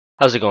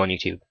How's it going,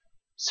 YouTube?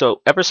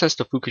 So, ever since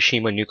the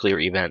Fukushima nuclear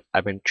event,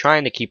 I've been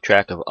trying to keep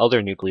track of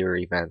other nuclear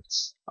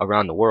events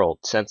around the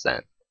world since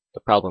then. The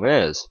problem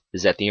is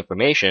that the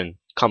information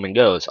comes and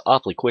goes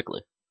awfully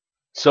quickly.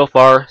 So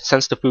far,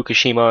 since the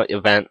Fukushima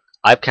event,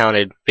 I've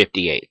counted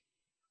 58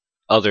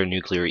 other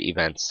nuclear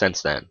events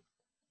since then.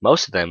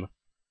 Most of them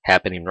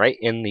happening right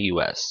in the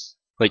US.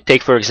 Like,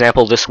 take for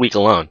example this week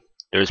alone.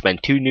 There's been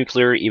 2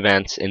 nuclear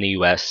events in the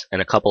US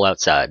and a couple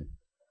outside.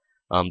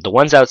 The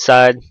ones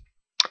outside,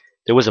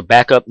 there was a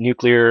backup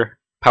nuclear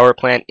power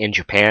plant in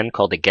Japan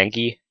called the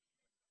Genki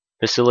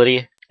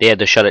facility. They had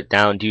to shut it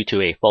down due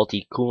to a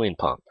faulty cooling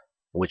pump,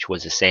 which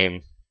was the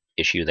same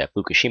issue that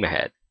Fukushima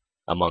had,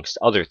 amongst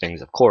other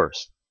things, of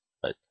course.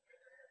 But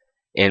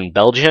in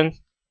Belgium,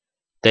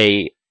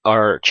 they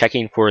are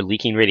checking for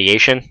leaking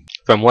radiation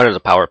from one of the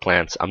power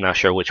plants. I'm not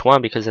sure which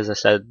one because, as I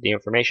said, the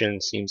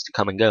information seems to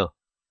come and go.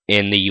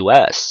 In the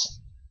US,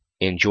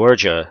 in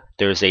Georgia,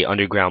 there's a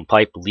underground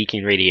pipe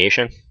leaking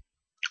radiation,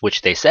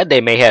 which they said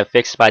they may have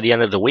fixed by the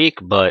end of the week,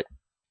 but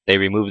they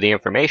removed the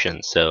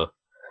information, so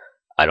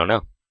I don't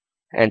know.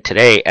 And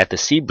today at the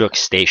Seabrook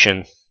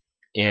station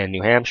in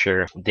New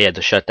Hampshire, they had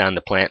to shut down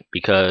the plant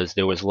because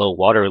there was low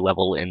water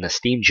level in the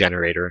steam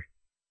generator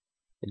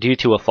due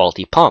to a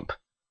faulty pump.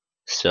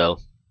 So,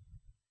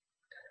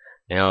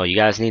 you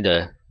guys need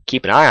to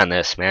keep an eye on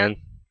this, man,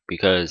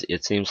 because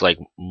it seems like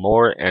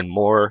more and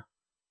more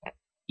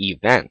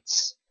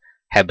events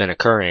have been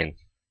occurring.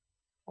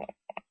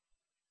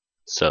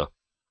 So,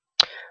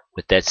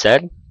 with that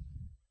said,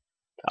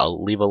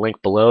 I'll leave a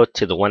link below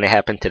to the one that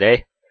happened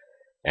today,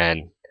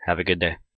 and have a good day.